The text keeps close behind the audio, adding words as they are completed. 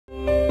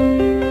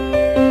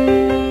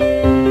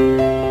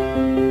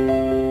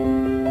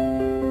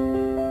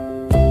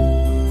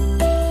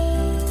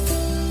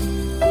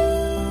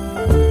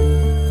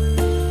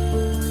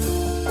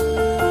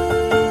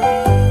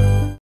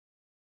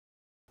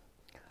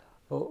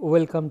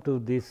Welcome to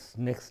this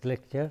next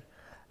lecture,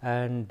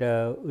 and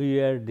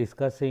we are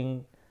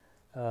discussing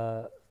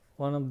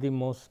one of the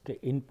most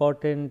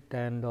important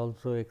and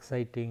also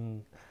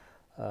exciting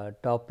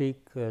topic,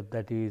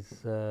 that is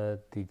the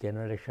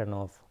generation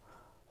of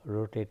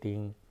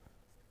rotating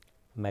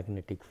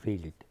magnetic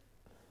field.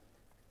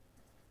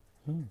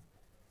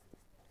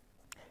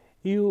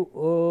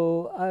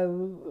 You I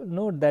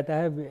note that I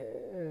have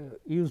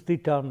used the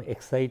term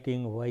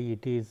exciting. Why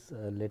it is?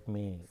 Let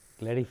me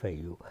clarify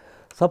you.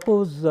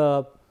 Suppose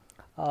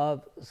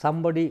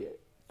somebody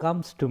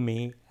comes to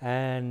me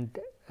and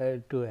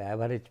to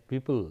average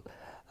people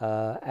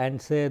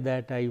and say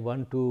that I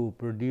want to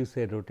produce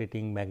a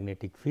rotating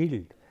magnetic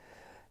field.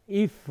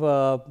 If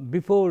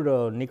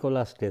before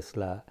Nikola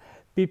Tesla,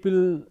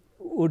 people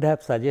would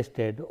have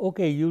suggested,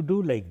 okay, you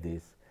do like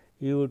this,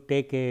 you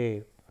take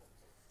a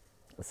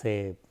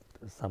say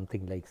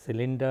something like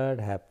cylinder,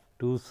 have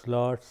 2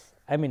 slots,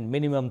 I mean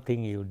minimum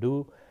thing you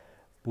do,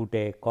 put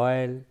a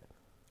coil,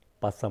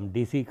 pass some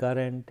DC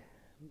current,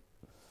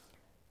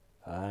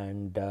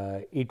 and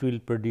it will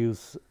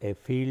produce a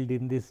field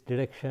in this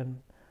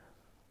direction.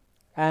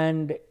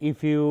 And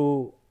if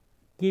you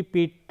keep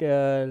it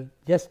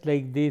just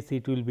like this,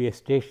 it will be a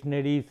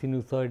stationary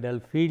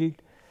sinusoidal field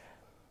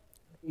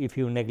if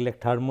you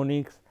neglect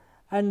harmonics,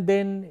 and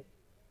then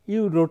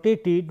you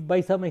rotate it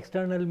by some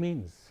external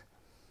means,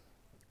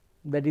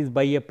 that is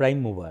by a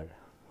prime mover,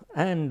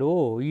 and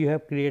you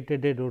have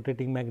created a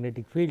rotating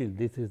magnetic field.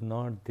 This is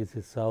north, this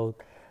is south,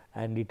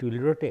 and it will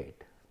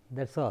rotate.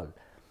 That is all.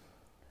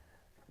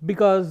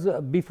 Because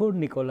before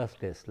Nikola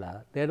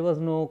Tesla, there was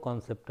no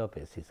concept of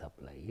AC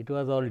supply, it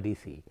was all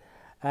DC,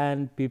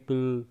 and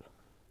people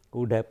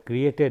would have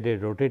created a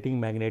rotating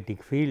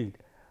magnetic field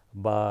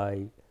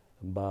by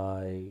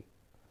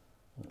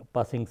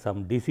passing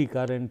some DC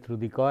current through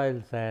the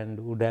coils, and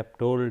would have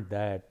told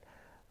that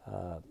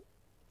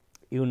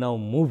you now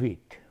move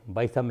it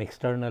by some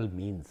external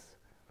means.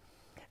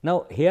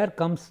 Now, here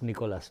comes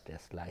Nikola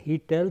Tesla, he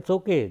tells,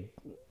 okay,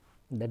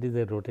 that is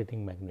a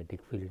rotating magnetic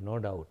field, no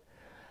doubt,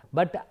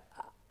 but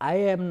I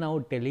am now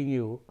telling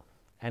you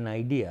an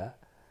idea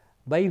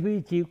by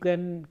which you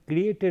can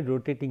create a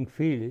rotating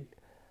field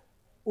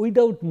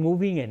without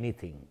moving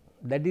anything.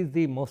 That is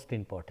the most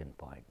important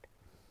point.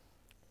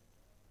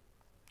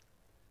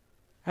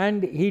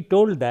 And he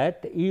told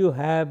that you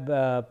have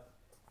a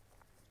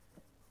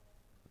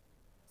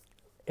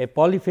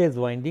polyphase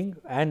winding,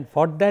 and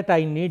for that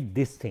I need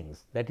these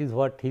things, that is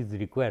what his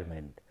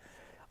requirement.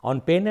 On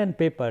pen and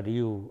paper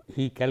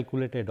he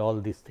calculated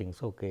all these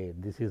things, okay,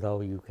 this is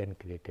how you can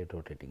create a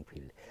rotating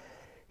field.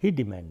 He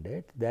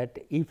demanded that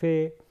if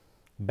a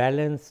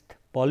balanced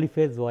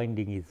polyphase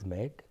winding is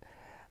made,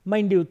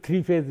 mind you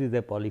 3 phase is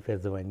a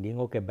polyphase winding,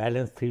 okay,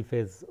 balanced 3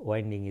 phase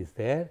winding is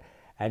there,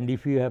 and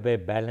if you have a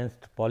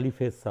balanced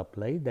polyphase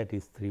supply, that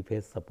is 3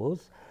 phase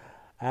suppose,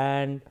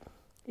 and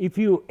if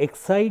you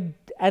excite,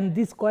 and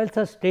these coils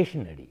are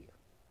stationary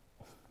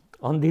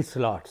on these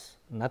slots,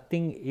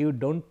 nothing, you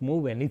do not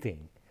move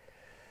anything,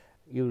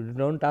 you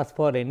do not ask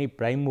for any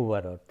prime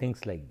mover or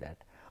things like that.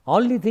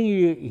 Only thing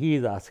he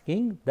is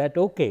asking that,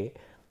 okay,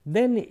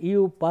 then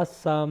you pass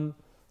some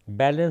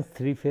balanced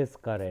 3 phase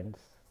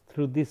currents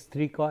through these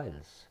 3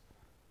 coils,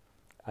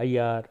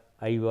 IR,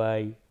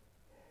 IY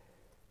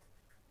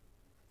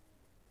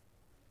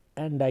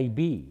and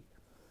IB.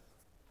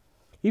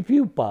 If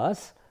you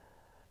pass,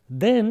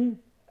 then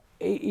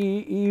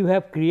you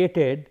have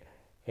created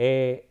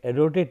a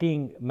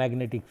rotating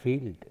magnetic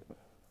field,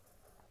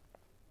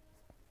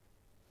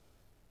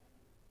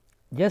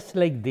 just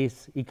like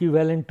this,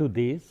 equivalent to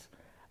this,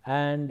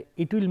 and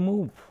it will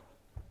move,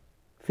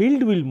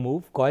 field will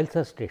move, coils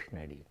are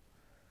stationary.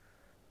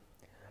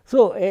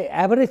 So,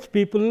 average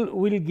people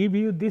will give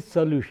you this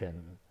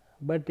solution,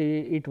 but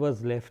it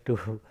was left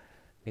to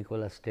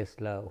Nikola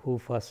Tesla, who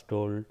first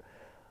told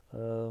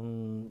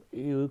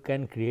you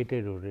can create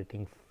a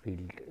rotating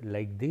field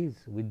like this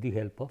with the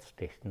help of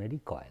stationary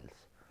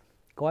coils.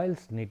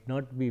 Coils need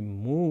not be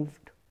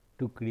moved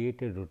to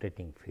create a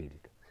rotating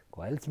field.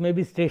 Coils may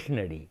be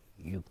stationary,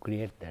 you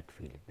create that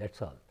field, that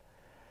is all.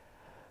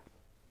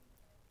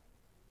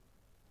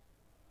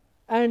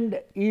 And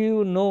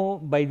you know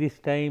by this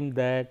time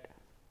that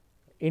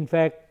in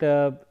fact,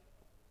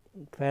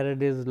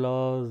 Faraday's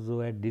laws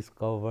were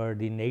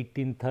discovered in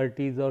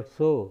 1830s or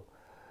so,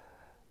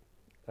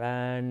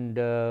 and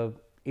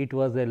it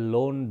was a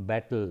lone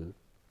battle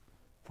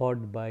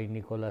fought by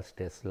Nikola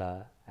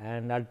Tesla,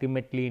 and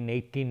ultimately in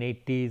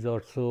 1880s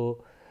or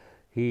so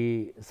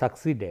he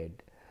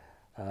succeeded.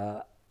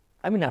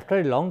 I mean, after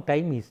a long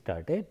time he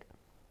started,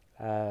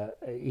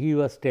 he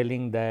was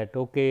telling that,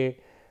 okay,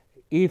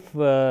 if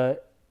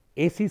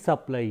AC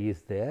supply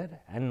is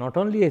there, and not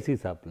only AC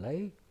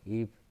supply,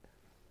 if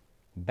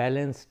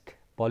balanced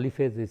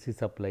polyphase AC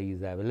supply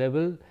is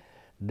available,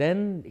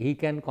 then he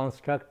can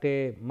construct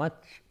a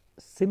much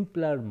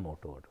simpler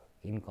motor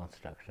in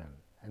construction,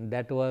 and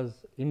that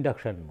was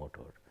induction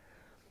motor.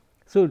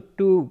 So,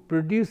 to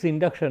produce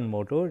induction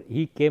motor,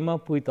 he came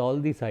up with all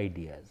these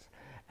ideas,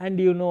 and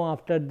you know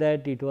after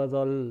that it was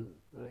all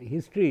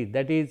history.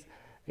 That is,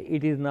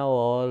 It is now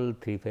all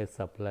 3-phase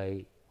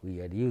supply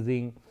we are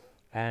using,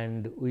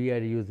 and we are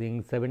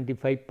using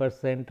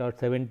 75% or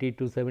 70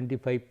 to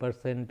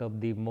 75% of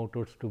the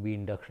motors to be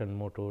induction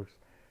motors.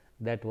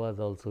 That was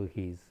also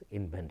his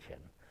invention.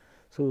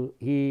 So,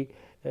 he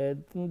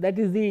that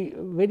is the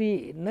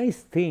very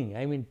nice thing.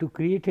 I mean, to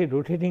create a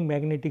rotating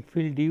magnetic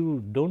field,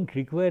 you do not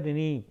require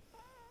any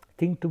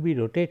thing to be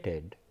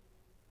rotated.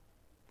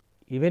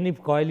 Even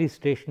if coil is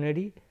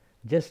stationary,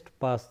 just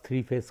pass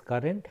 3-phase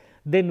current,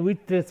 then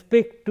with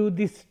respect to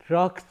the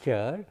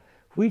structure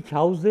which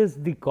houses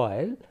the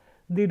coil,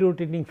 the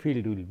rotating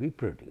field will be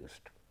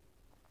produced.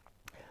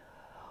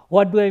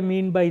 What do I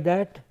mean by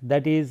that?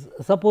 That is,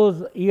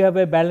 suppose you have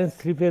a balanced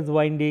 3-phase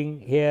winding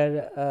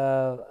here.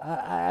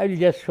 I will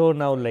just show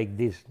now like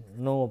this,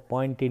 no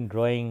point in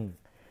drawing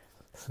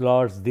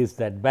slots, this,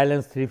 that.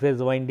 Balanced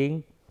 3-phase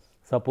winding,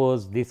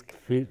 suppose this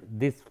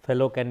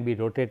fellow can be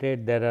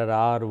rotated, there are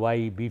R,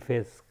 Y, B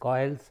phase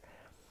coils,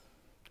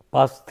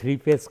 pass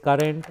 3-phase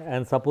current,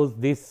 and suppose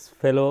this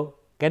fellow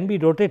can be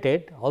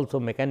rotated also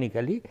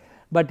mechanically,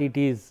 but it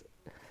is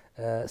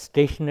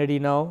stationary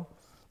now.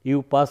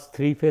 You pass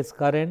 3-phase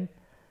current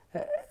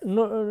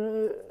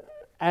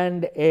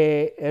and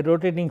a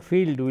rotating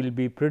field will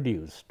be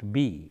produced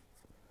B,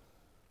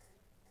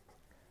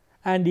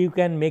 and you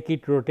can make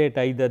it rotate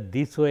either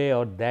this way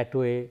or that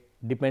way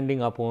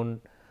depending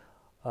upon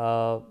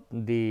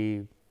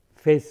the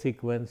phase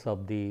sequence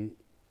of the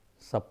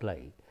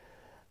supply.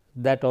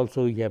 That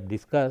also we have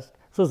discussed.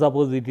 So,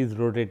 suppose it is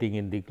rotating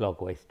in the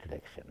clockwise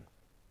direction.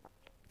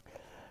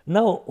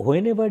 Now,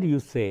 whenever you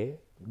say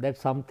that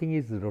something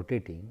is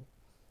rotating,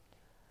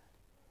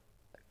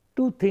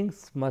 two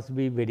things must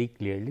be very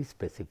clearly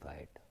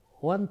specified.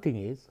 One thing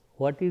is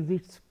what is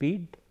its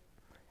speed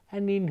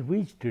and in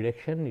which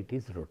direction it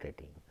is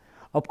rotating.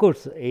 Of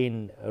course,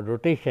 in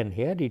rotation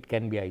here it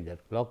can be either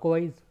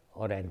clockwise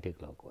or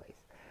anticlockwise,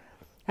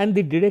 and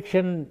the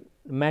direction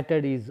matter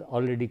is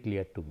already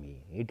clear to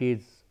me. It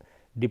is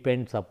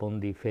depends upon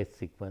the phase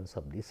sequence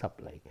of the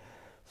supply.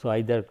 So,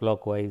 either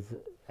clockwise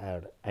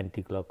or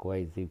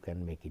anticlockwise you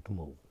can make it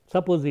move.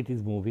 Suppose it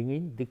is moving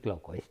in the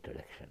clockwise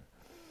direction.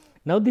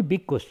 Now, the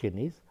big question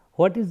is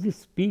what is the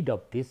speed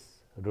of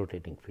this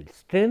rotating field?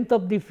 Strength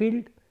of the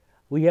field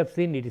we have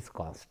seen it is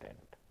constant.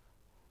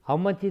 How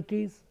much it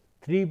is?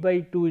 3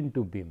 by 2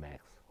 into B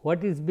max.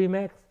 What is B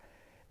max?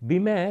 B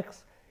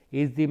max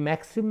is the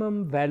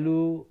maximum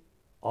value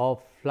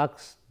of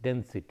flux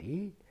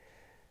density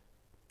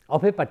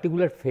of a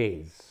particular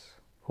phase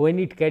when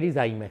it carries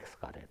I max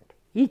current.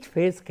 Each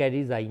phase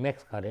carries I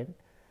max current,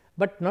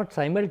 but not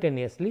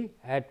simultaneously,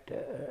 at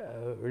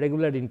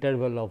regular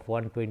interval of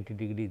 120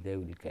 degree they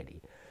will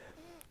carry.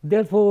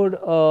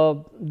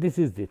 Therefore, this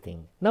is the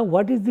thing. Now,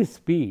 what is the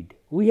speed?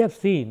 We have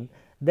seen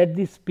that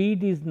the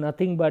speed is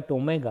nothing but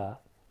omega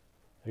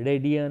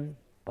radian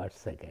per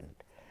second,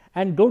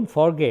 and do not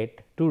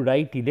forget to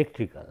write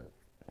electrical.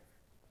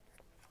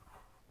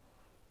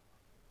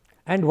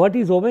 And what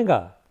is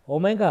omega?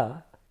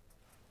 Omega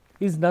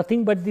is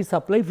nothing but the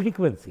supply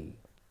frequency,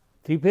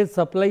 3-phase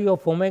supply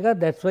of omega.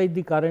 That is why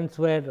the currents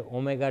were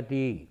omega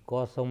t,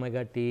 cos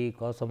omega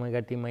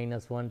t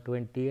minus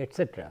 120,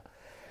 etc.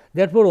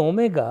 Therefore,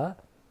 omega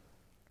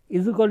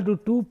is equal to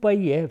 2 pi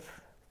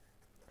f,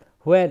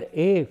 where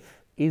f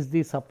is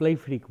the supply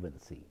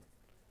frequency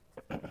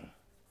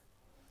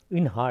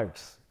in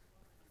hertz.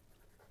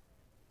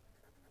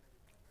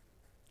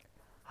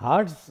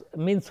 Hertz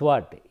means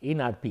what? In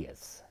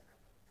RPS.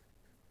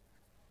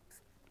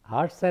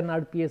 Hertz and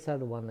RPS are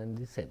one and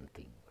the same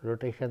thing,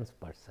 rotations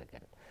per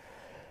second.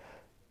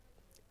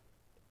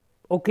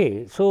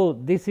 Okay, so,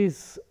 this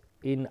is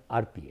in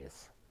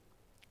RPS.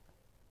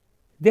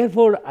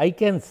 Therefore, I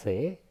can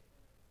say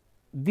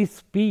the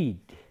speed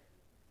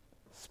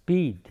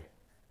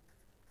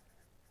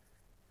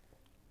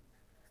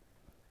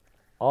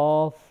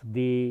of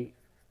the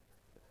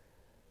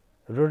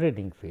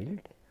rotating field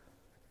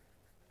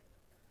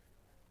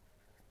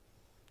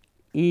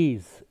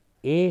is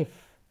f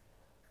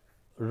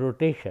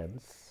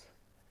rotations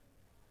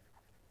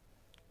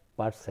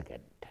per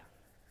second,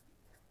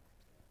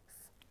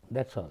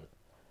 that is all,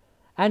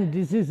 and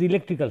this is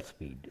electrical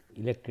speed.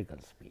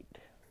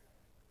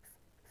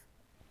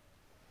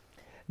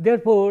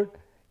 Therefore,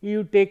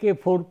 you take a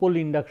 4-pole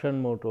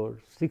induction motor,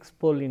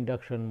 6-pole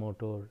induction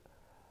motor,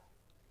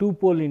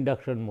 2-pole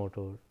induction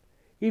motor.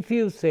 If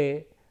you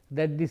say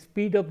that the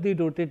speed of the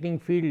rotating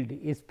field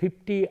is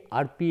 50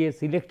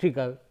 RPS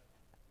electrical,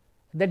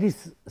 that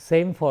is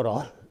same for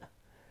all.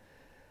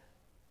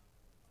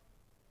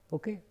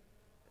 Okay.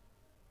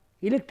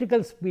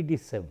 Electrical speed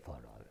is same for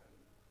all.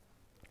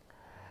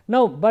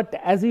 Now, but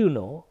as you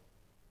know,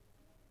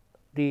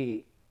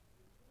 the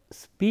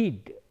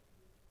speed,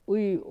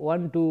 we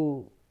want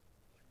to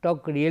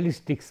talk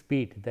realistic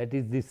speed, that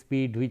is the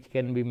speed which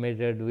can be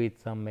measured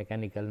with some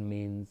mechanical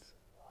means,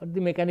 or the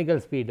mechanical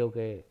speed,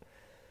 okay,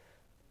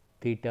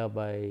 theta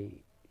by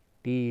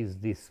t is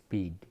the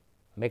speed,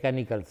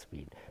 mechanical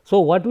speed.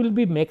 So, what will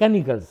be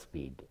mechanical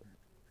speed?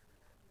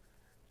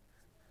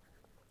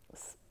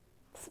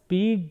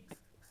 Speed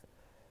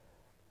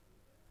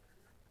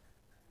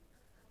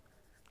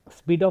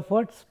speed of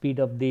what? Speed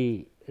of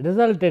the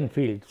resultant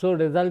field. So,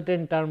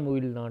 resultant term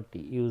we will not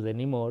use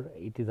anymore,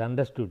 it is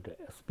understood,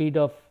 speed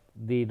of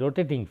the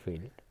rotating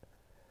field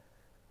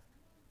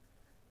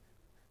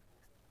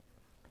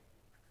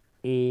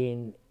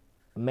in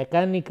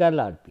mechanical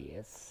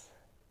RPS.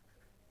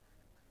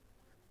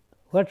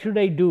 What should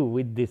I do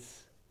with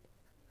this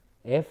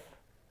f?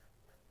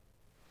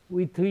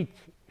 With which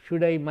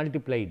should I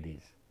multiply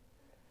this?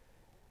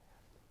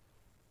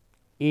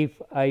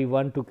 If I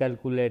want to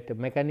calculate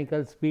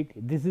mechanical speed,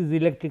 this is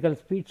electrical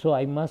speed. So,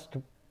 I must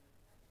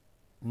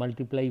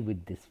multiply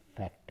with this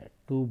factor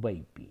 2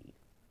 by p.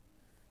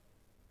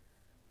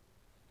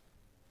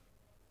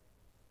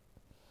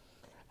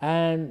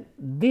 And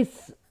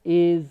this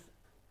is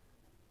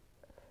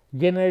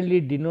generally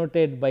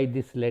denoted by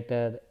this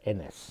letter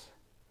ns.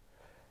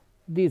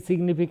 The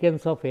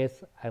significance of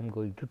s I am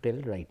going to tell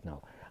right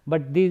now,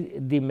 but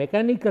the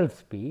mechanical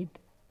speed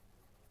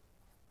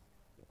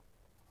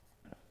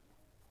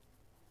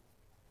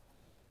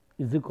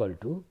is equal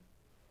to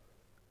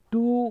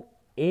 2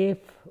 f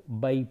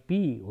by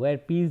p, where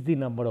p is the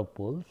number of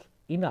poles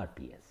in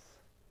RPS.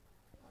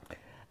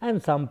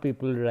 And some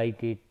people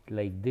write it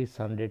like this,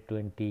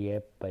 120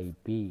 f by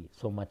p,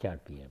 so much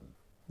RPM.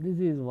 This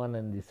is one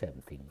and the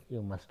same thing,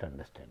 you must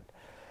understand.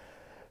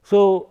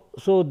 So,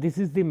 this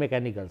is the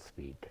mechanical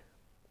speed.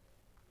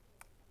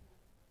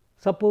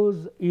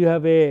 Suppose you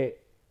have a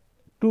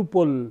 2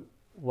 pole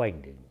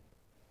winding,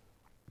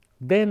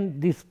 then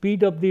the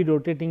speed of the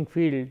rotating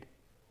field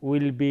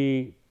will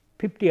be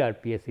 50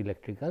 RPS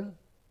electrical.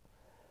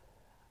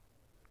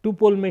 2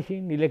 pole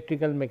machine,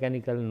 electrical,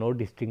 mechanical, no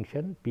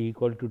distinction, p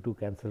equal to 2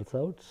 cancels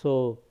out.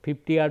 So,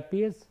 50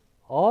 RPS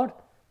or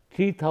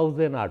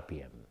 3000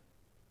 RPM,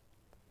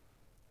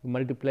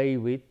 multiply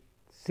with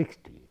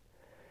 60.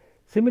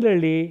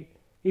 Similarly,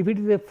 if it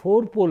is a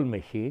 4 pole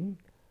machine,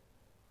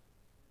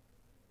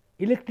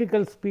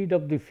 electrical speed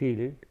of the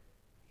field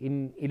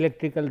in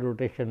electrical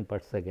rotation per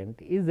second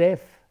is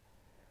f,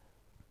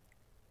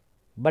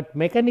 but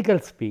mechanical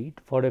speed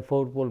for a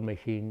 4 pole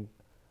machine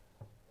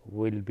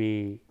will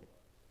be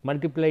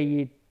multiply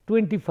it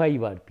 25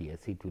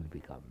 RPS, it will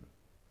become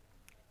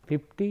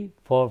 50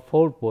 for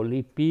 4 pole.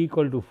 If p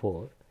equal to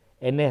 4,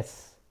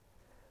 ns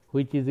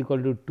which is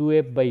equal to 2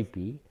 f by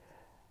p,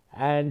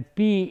 and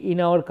p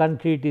in our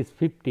country it is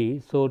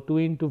 50. So, 2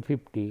 into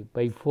 50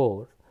 by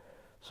 4.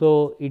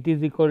 So, it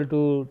is equal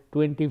to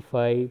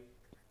 25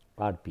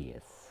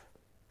 RPS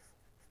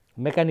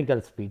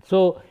mechanical speed.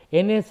 So,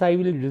 ns I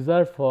will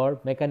reserve for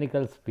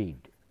mechanical speed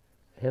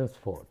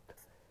henceforth,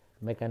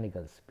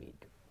 mechanical speed,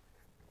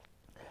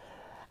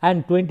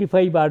 and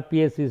 25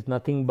 RPS is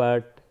nothing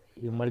but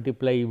you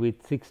multiply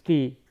with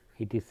 60,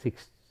 it is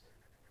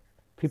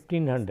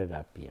 1500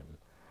 RPM.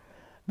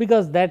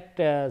 Because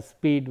that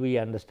speed we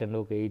understand,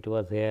 okay, it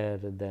was here,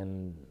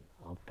 then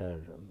after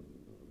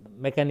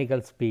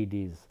mechanical speed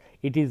is,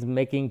 it is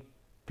making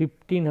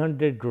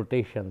 1500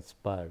 rotations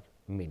per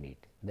minute,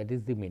 that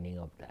is the meaning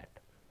of that.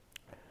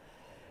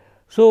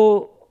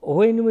 So,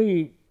 when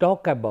we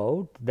talk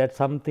about that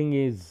something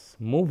is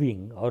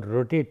moving or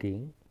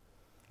rotating,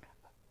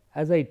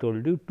 as I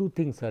told you, two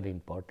things are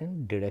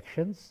important: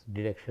 directions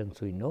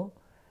we know,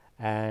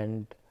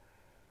 and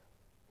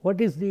what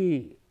is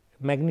the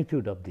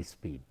magnitude of the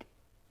speed,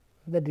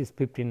 that is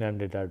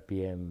 1500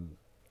 RPM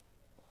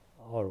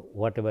or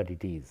whatever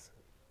it is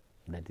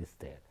that is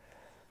there.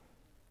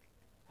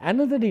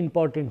 Another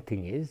important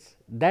thing is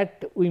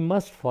that we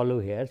must follow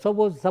here.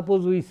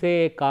 Suppose we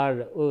say a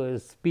car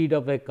speed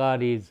of a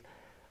car is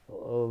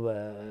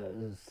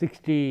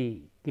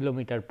 60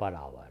 kilometer per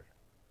hour.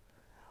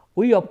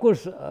 We of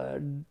course,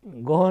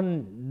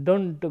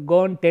 don't go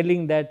on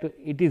telling that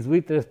it is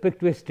with respect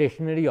to a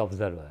stationary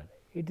observer.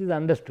 It is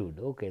understood,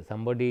 okay,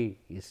 somebody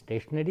is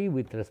stationary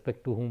with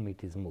respect to whom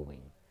it is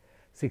moving.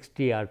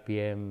 60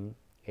 RPM,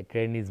 a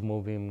train is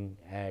moving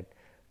at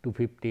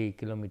 250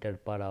 kilometer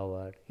per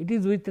hour, it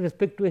is with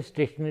respect to a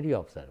stationary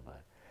observer.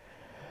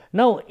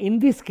 Now, in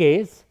this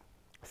case,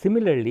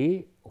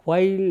 similarly,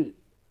 while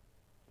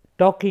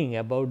talking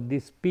about the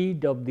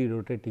speed of the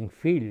rotating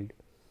field,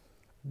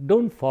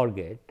 do not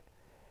forget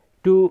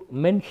to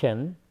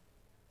mention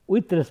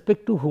with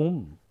respect to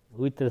whom,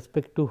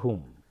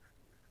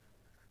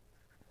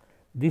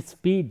 this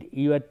speed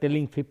you are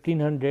telling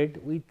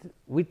 1500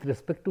 with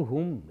respect to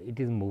whom it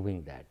is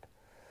moving that.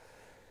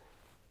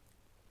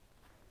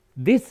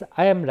 This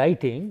I am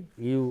writing,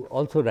 you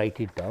also write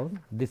it down,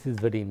 this is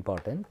very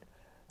important,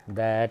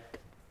 that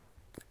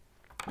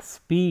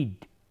speed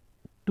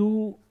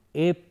 2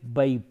 f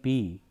by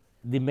p,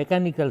 the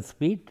mechanical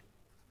speed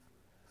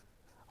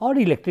or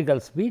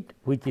electrical speed,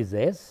 which is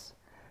s,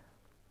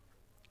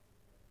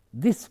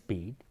 this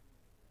speed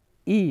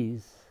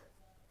is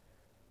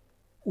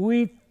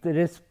with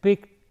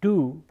respect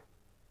to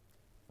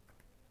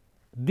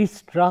the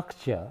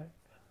structure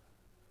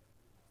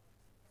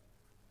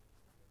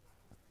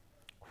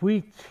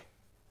which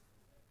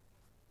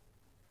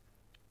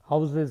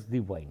houses the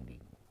winding.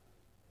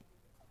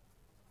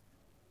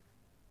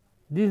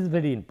 This is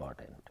very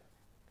important.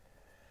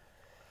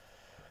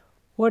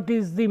 What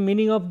is the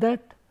meaning of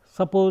that?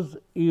 Suppose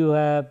you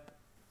have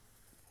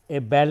a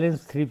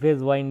balanced 3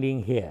 phase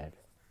winding here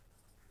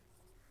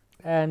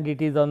and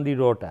it is on the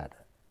rotor.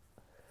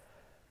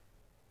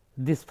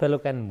 This fellow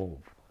can move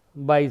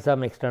by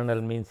some external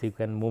means, you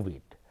can move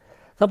it.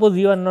 Suppose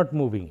you are not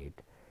moving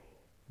it.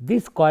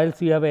 These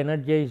coils you have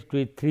energized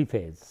with 3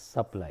 phase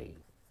supply.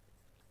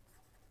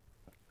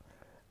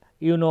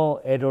 You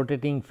know a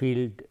rotating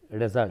field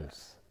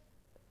results,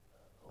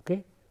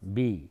 okay,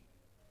 B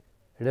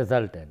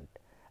resultant,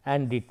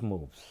 and it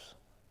moves,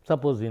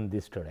 suppose in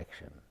this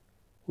direction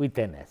with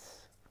Ns.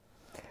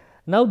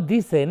 Now,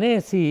 this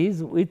Ns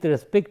is with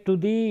respect to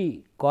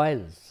the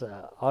coils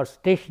or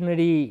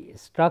stationary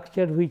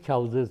structure which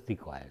houses the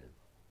coil.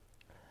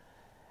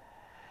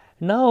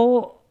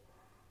 Now,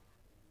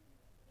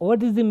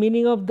 what is the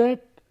meaning of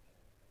that?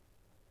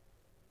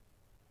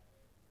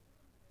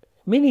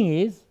 Meaning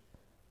is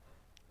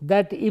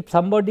that if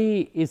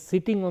somebody is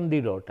sitting on the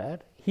rotor,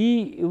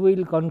 he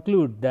will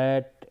conclude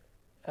that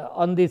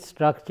on this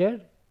structure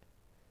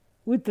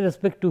with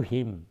respect to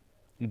him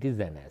it is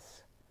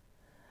Ns.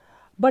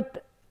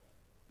 But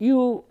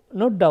you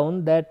note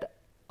down that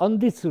on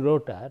this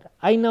rotor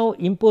I now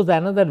impose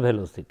another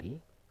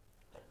velocity,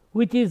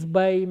 which is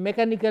by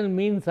mechanical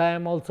means I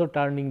am also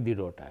turning the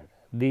rotor.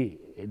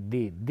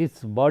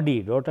 This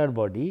body, rotor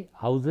body,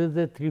 houses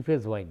a 3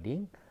 phase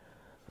winding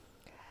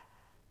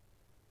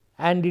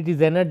and it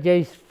is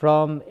energized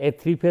from a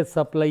 3 phase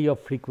supply of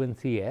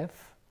frequency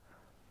f.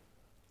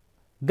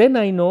 Then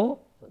I know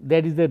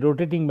there is a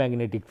rotating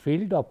magnetic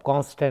field of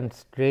constant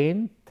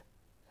strength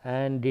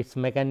and its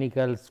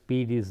mechanical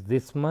speed is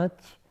this much,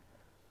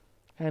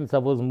 and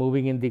suppose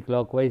moving in the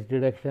clockwise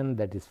direction,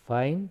 that is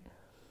fine.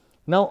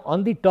 Now,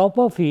 on the top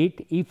of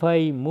it, if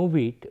I move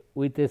it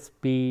with a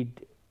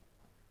speed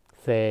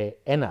say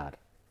nr,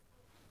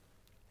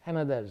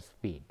 another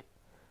speed,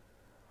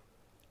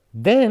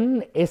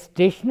 then a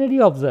stationary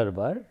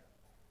observer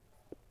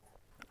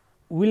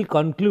will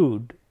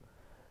conclude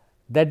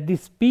that the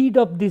speed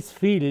of this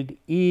field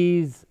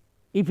is,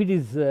 if it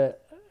is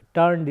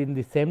turned in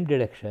the same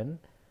direction,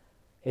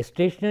 a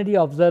stationary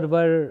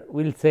observer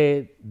will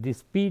say the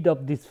speed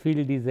of this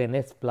field is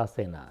Ns plus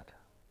Nr.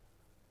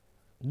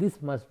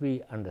 This must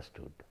be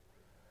understood.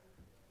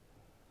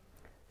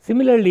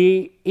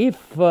 Similarly,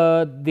 if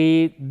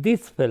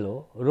this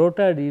fellow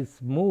rotor is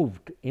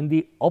moved in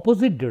the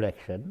opposite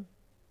direction,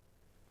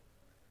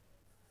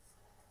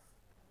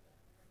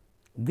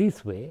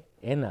 this way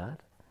Nr,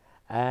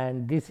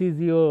 and this is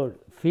your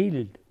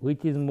field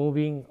which is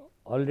moving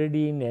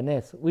already in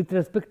Ns with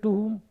respect to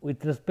whom?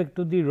 With respect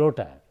to the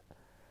rotor.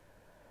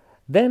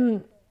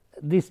 Then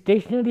the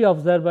stationary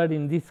observer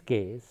in this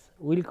case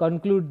will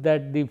conclude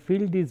that the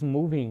field is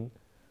moving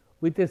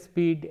with a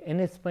speed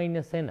Ns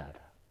minus Nr.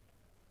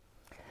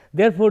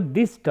 Therefore,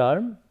 this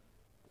term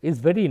is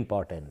very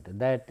important,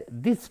 that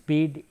this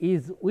speed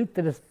is with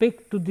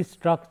respect to the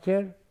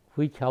structure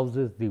which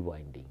houses the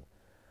winding.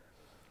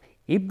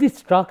 If the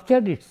structure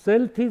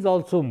itself is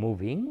also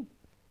moving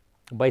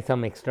by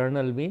some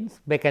external means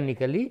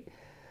mechanically,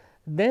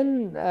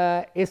 then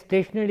a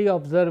stationary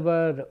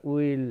observer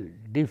will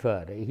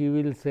differ. He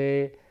will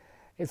say,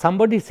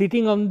 somebody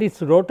sitting on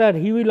this rotor,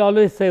 he will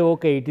always say,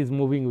 okay, it is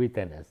moving with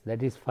Ns,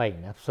 that is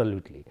fine,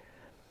 absolutely.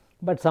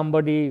 But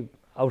somebody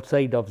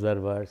outside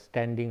observer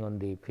standing on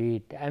the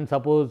feet, and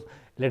suppose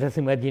let us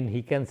imagine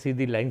he can see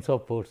the lines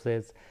of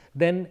forces,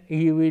 then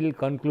he will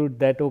conclude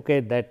that okay,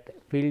 that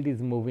field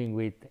is moving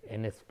with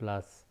Ns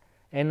plus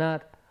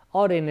Nr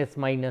or Ns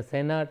minus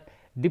Nr,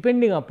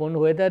 depending upon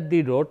whether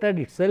the rotor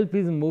itself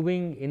is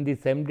moving in the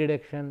same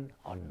direction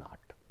or not.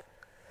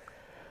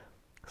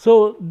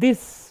 So,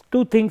 these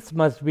two things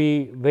must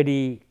be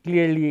very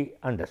clearly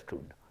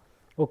understood,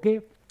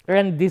 okay?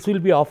 And this will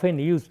be often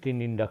used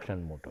in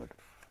induction motor.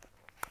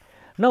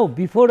 Now,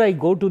 before I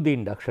go to the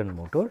induction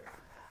motor,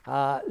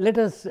 let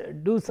us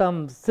do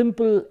some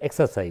simple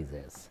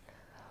exercises.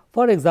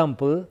 For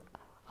example,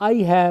 I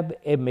have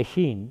a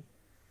machine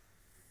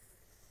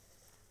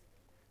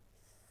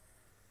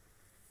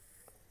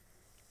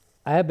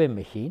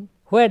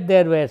where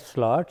there were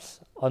slots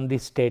on the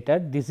stator.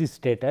 This is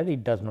stator,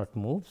 it does not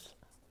move.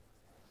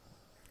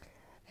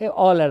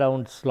 All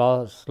around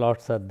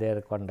slots are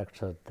there,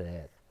 conductors are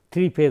there,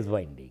 3 phase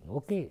winding.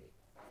 Okay.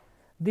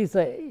 This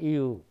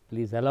you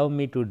please allow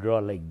me to draw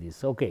like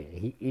this.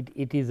 Okay.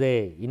 It is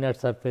a inner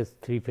surface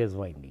 3 phase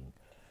winding,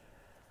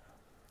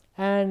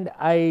 and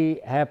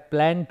I have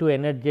planned to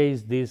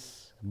energize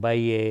this by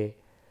a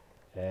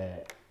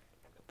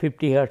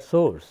 50 hertz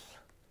source.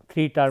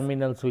 3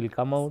 terminals will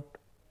come out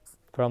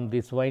from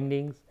these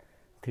windings,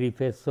 3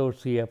 phase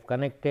source we have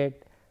connected.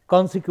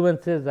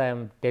 Consequences I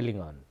am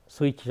telling on,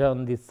 switch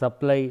on the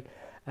supply,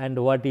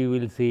 and what you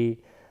will see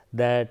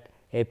that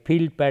a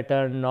field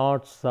pattern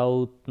north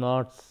south,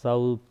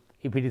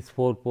 if it is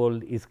 4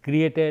 pole is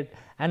created,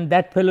 and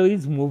that fellow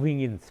is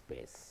moving in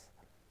space.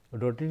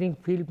 Rotating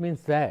field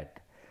means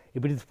that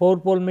if it is 4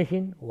 pole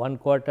machine, one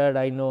quarter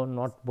I know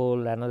north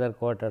pole, another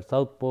quarter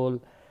south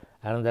pole,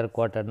 another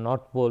quarter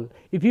north pole.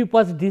 If you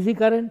pass DC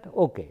current,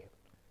 okay.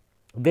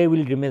 they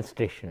will remain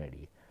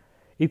stationary.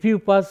 If you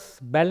pass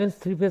balanced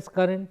 3 phase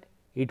current,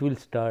 it will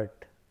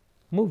start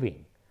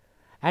moving,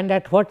 and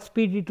at what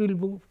speed it will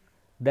move,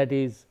 that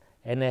is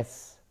n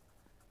s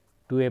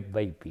to f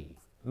by p,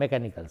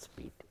 mechanical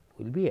speed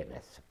will be n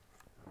s.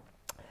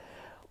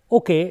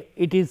 Okay,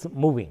 it is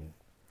moving,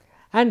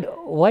 and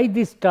why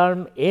this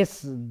term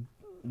s,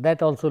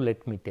 that also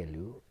let me tell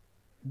you.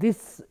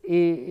 This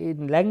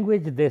in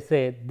language they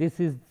say this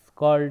is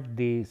called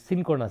the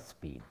synchronous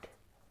speed.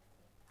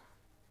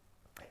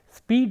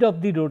 Speed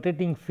of the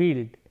rotating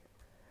field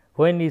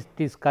when it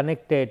is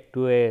connected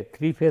to a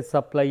 3 phase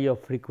supply of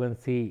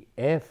frequency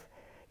f,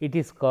 it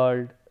is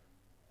called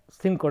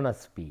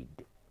synchronous speed,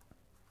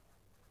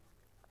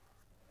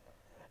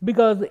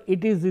 because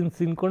it is in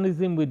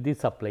synchronism with the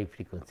supply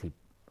frequency.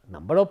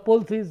 Number of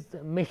poles is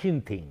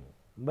machine thing,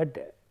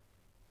 but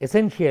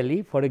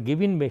essentially for a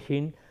given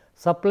machine,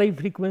 supply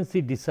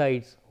frequency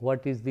decides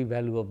what is the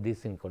value of the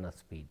synchronous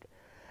speed.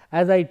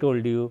 As I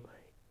told you,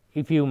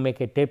 if you make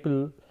a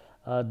table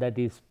that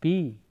is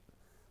P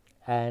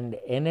and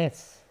n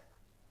s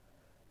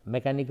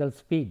mechanical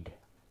speed,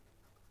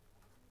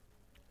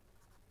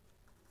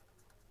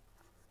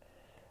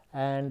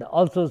 and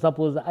also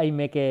suppose I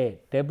make a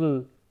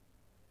table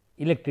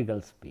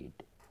electrical speed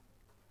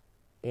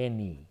n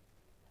e,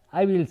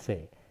 I will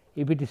say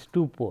if it is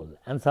 2 pole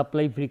and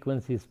supply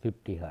frequency is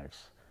 50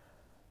 hertz.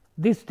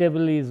 This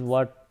table is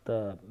what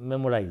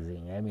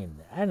memorizing, I mean,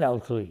 and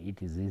also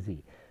it is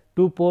easy.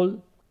 2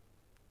 pole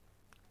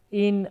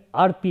in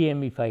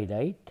RPM, if I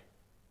write,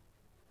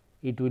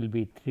 it will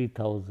be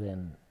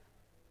 3000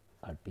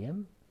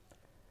 RPM.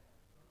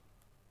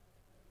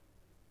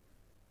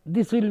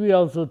 This will be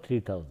also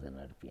 3000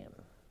 RPM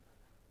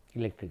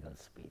electrical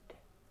speed.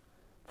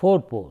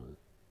 4 pole,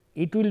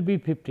 it will be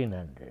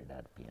 1500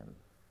 RPM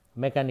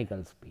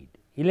mechanical speed,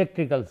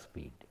 electrical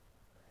speed.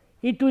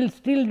 It will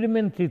still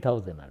remain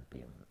 3000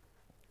 RPM,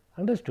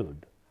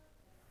 understood.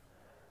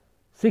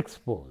 6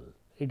 pole,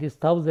 it is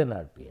 1000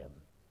 RPM.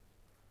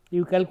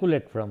 You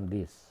calculate from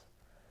this,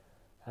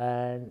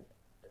 and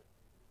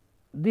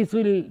this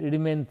will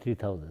remain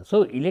 3000.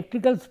 So,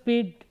 electrical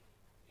speed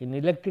in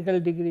electrical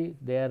degree,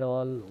 they are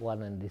all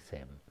one and the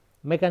same.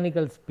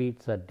 Mechanical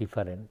speeds are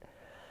different.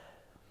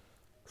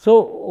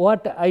 So,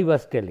 what I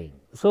was telling,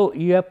 so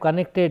you have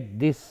connected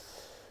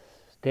this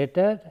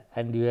stator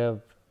and you have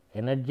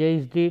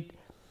energized it,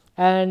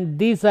 and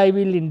this I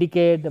will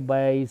indicate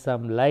by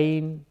some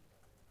line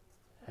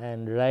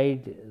and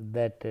write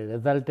that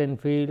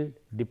resultant field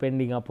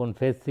depending upon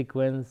phase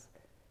sequence,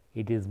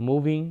 it is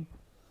moving,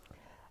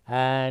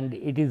 and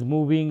it is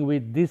moving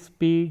with this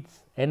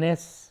speeds n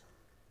s,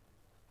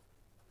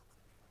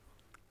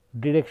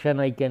 direction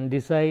I can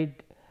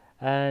decide,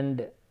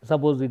 and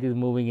suppose it is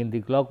moving in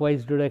the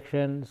clockwise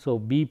direction. So,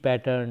 B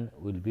pattern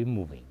will be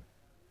moving,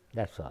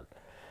 that is all.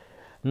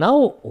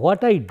 Now,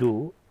 what I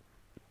do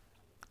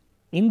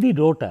in the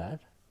rotor,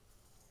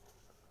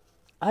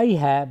 I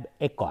have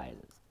a coil,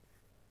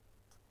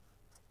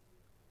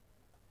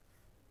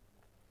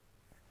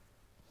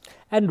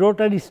 and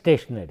rotor is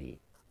stationary,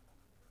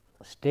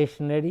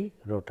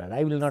 rotor,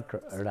 I will not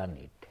run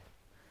it,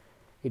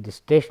 it is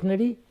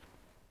stationary.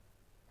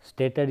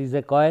 Stator is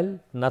a coil,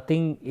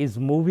 nothing is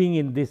moving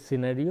in this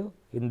scenario,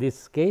 in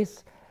this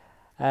case,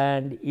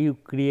 and you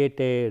create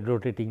a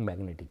rotating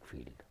magnetic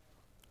field.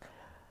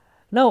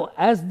 Now,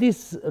 as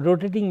this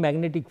rotating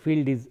magnetic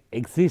field is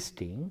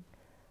existing,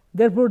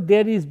 therefore,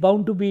 there is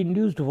bound to be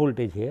induced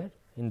voltage here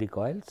in the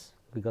coils,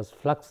 because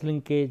flux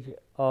linkage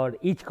or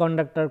each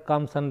conductor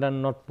comes under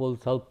north pole,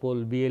 south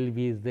pole, BLV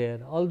is there,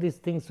 all these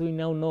things we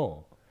now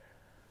know.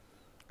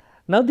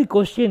 Now, the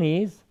question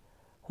is,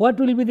 what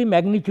will be the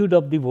magnitude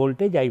of the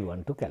voltage I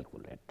want to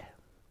calculate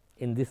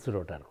in this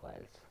rotor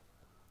coils?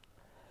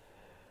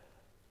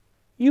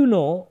 You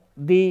know,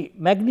 the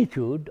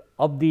magnitude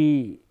of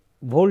the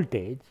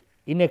voltage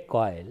in a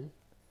coil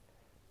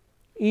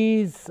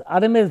is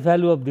RMS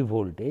value of the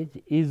voltage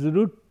is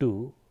root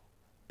 2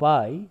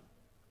 pi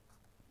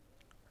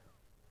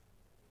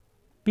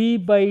p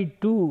by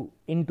 2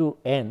 into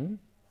n,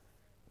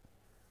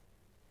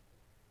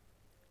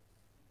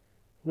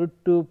 root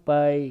 2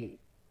 pi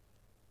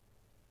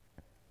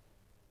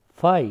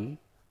phi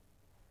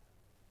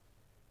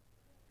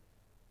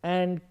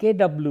and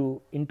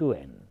kW into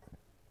n,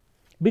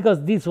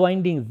 because these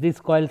windings, these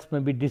coils may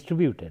be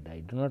distributed, I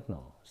do not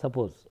know.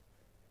 Suppose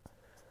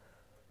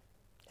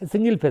a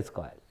single phase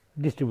coil,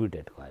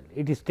 distributed coil,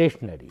 it is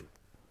stationary.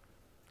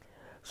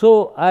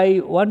 So, I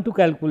want to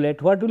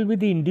calculate what will be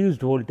the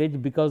induced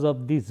voltage because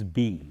of this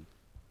B.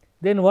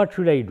 Then what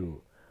should I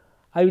do?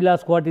 I will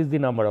ask what is the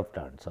number of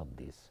turns of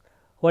this,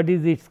 what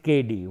is its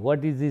Kd,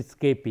 what is its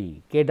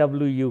Kp,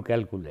 Kw you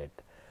calculate.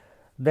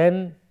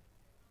 Then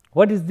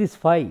what is this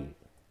phi?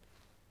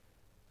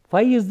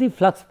 Phi is the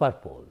flux per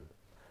pole.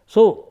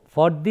 So,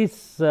 for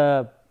this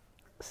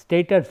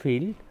stator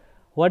field,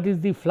 what is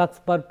the flux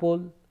per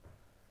pole?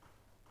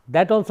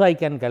 That also I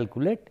can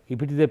calculate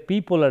if it is a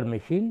p polar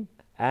machine,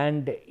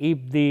 and if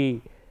the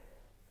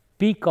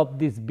peak of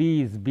this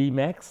B is B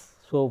max.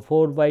 So,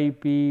 4 by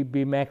P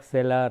B max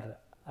Lr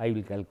I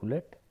will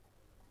calculate.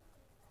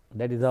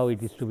 That is how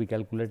it is to be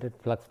calculated,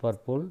 flux per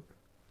pole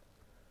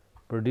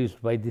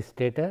produced by the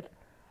stator,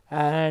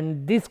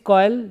 and this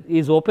coil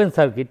is open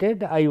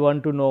circuited. I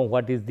want to know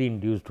what is the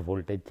induced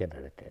voltage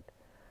generated.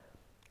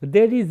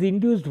 There is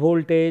induced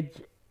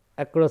voltage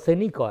across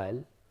any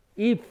coil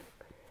if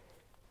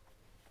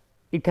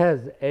it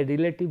has a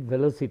relative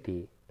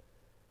velocity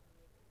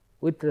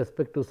with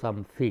respect to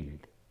some field,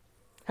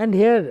 and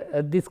here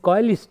this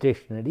coil is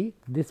stationary,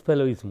 this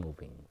fellow is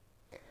moving.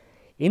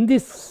 In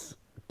this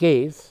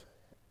case,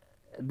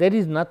 there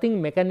is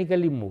nothing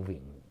mechanically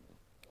moving.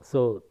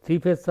 So, 3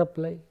 phase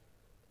supply,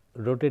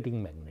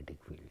 rotating magnetic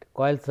field,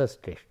 coils are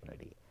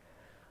stationary.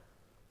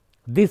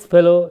 This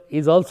fellow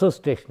is also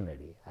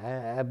stationary, I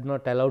have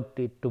not allowed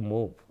it to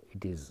move,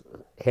 it is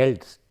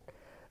held.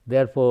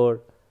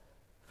 Therefore,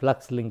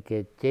 flux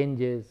linkage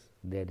changes,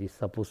 there is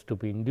supposed to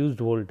be induced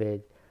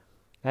voltage,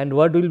 and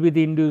what will be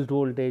the induced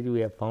voltage? We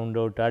have found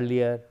out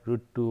earlier,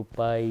 root 2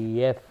 pi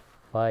f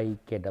phi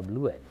k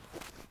w n.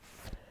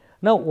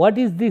 Now, what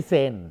is this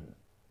n?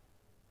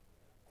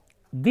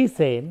 This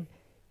n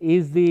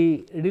is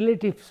the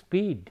relative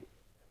speed,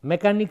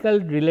 mechanical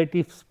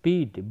relative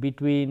speed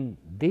between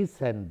this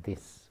and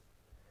this.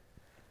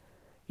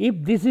 If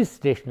this is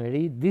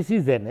stationary, this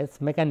is n s,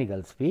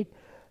 mechanical speed,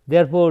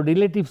 therefore,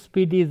 relative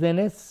speed is n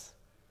s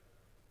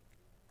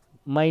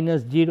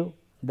minus 0,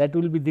 that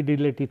will be the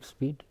relative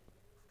speed.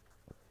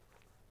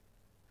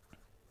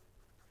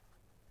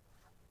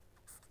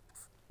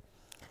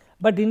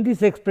 But in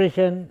this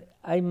expression,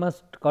 I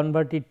must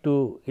convert it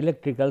to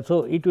electrical.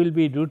 So, it will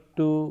be root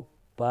 2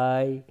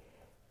 pi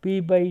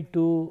p by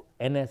 2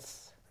 n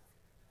s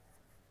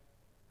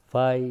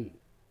phi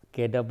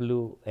k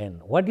w n.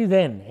 What is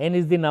n? N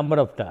is the number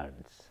of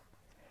turns.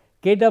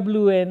 K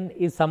w n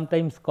is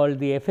sometimes called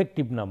the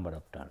effective number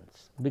of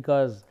turns,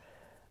 because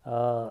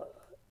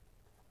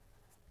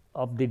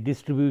of the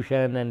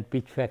distribution and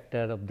pitch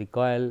factor of the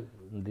coil,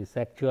 this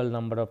actual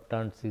number of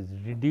turns is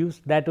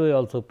reduced. That way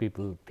also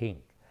people think,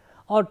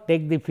 or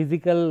take the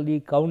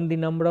physically count the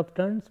number of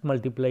turns,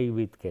 multiply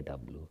with k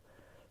w.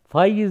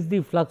 Phi is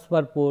the flux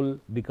per pole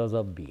because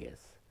of B s.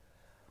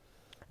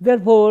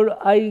 Therefore,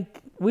 I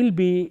will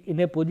be in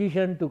a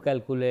position to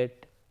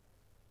calculate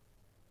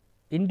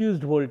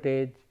induced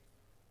voltage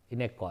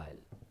in a coil.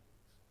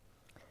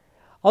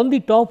 On the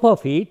top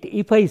of it,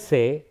 if I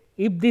say,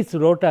 if this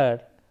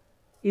rotor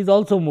is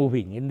also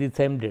moving in the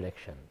same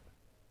direction,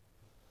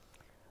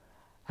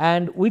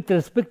 and with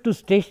respect to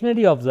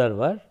stationary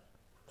observer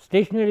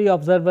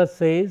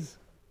says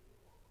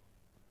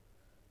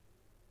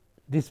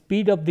the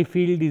speed of the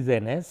field is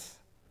n s,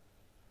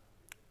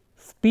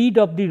 speed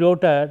of the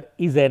rotor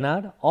is n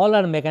r, all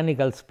are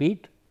mechanical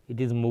speed, it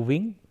is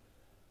moving.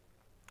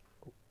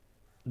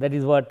 That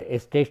is what a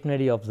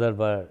stationary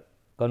observer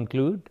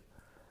conclude,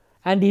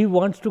 and he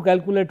wants to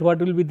calculate what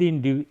will be the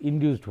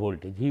induced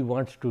voltage, he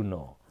wants to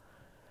know.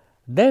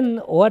 Then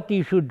what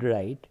he should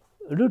write,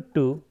 root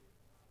 2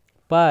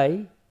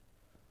 pi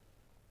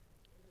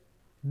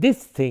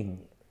this thing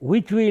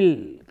which will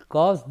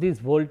cause this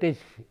voltage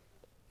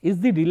is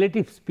the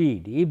relative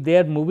speed. If they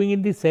are moving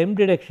in the same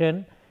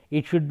direction,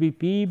 it should be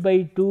p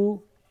by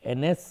 2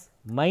 n s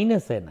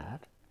minus n r,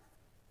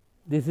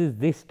 this is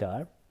this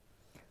term,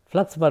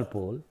 flux per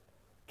pole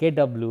k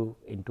w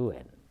into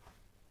n.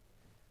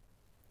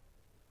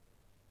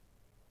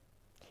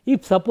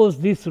 If suppose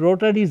this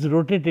rotor is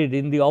rotated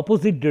in the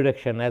opposite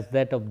direction as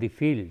that of the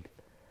field,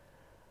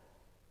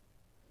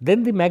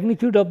 then the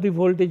magnitude of the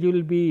voltage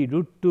will be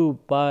root 2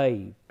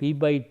 pi p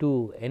by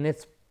 2 n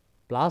s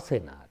plus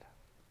n r.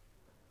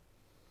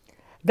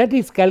 That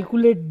is,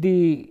 calculate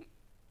the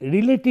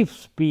relative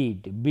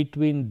speed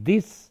between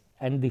this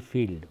and the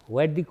field.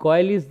 Where the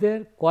coil is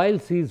there, coil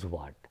sees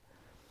what?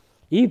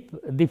 If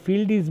the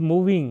field is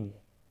moving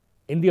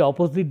in the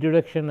opposite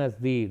direction as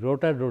the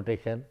rotor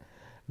rotation,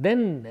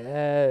 then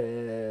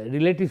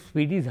relative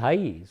speed is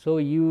high. So,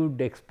 you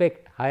would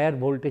expect higher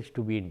voltage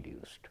to be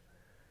induced,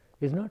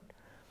 is not.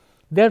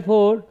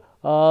 Therefore,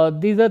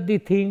 these are the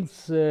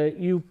things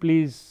you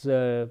please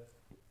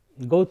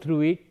go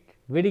through it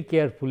very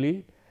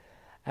carefully,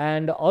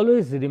 and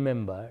always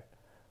remember,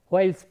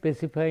 while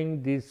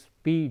specifying the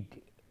speed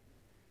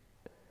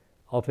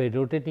of a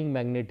rotating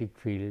magnetic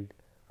field,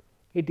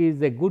 it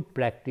is a good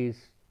practice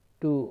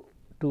to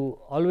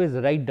always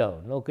write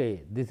down,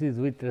 okay, this is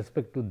with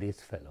respect to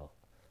this fellow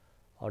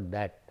or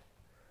that.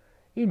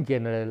 In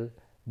general,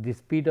 the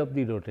speed of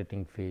the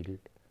rotating field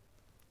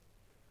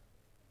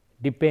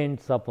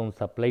depends upon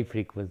supply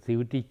frequency,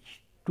 which is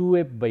 2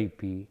 f by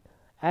p,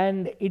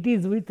 and it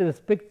is with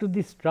respect to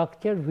the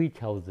structure which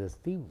houses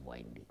the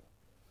winding.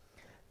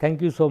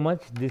 Thank you so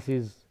much. This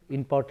is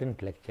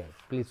important lecture.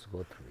 Please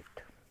go through it.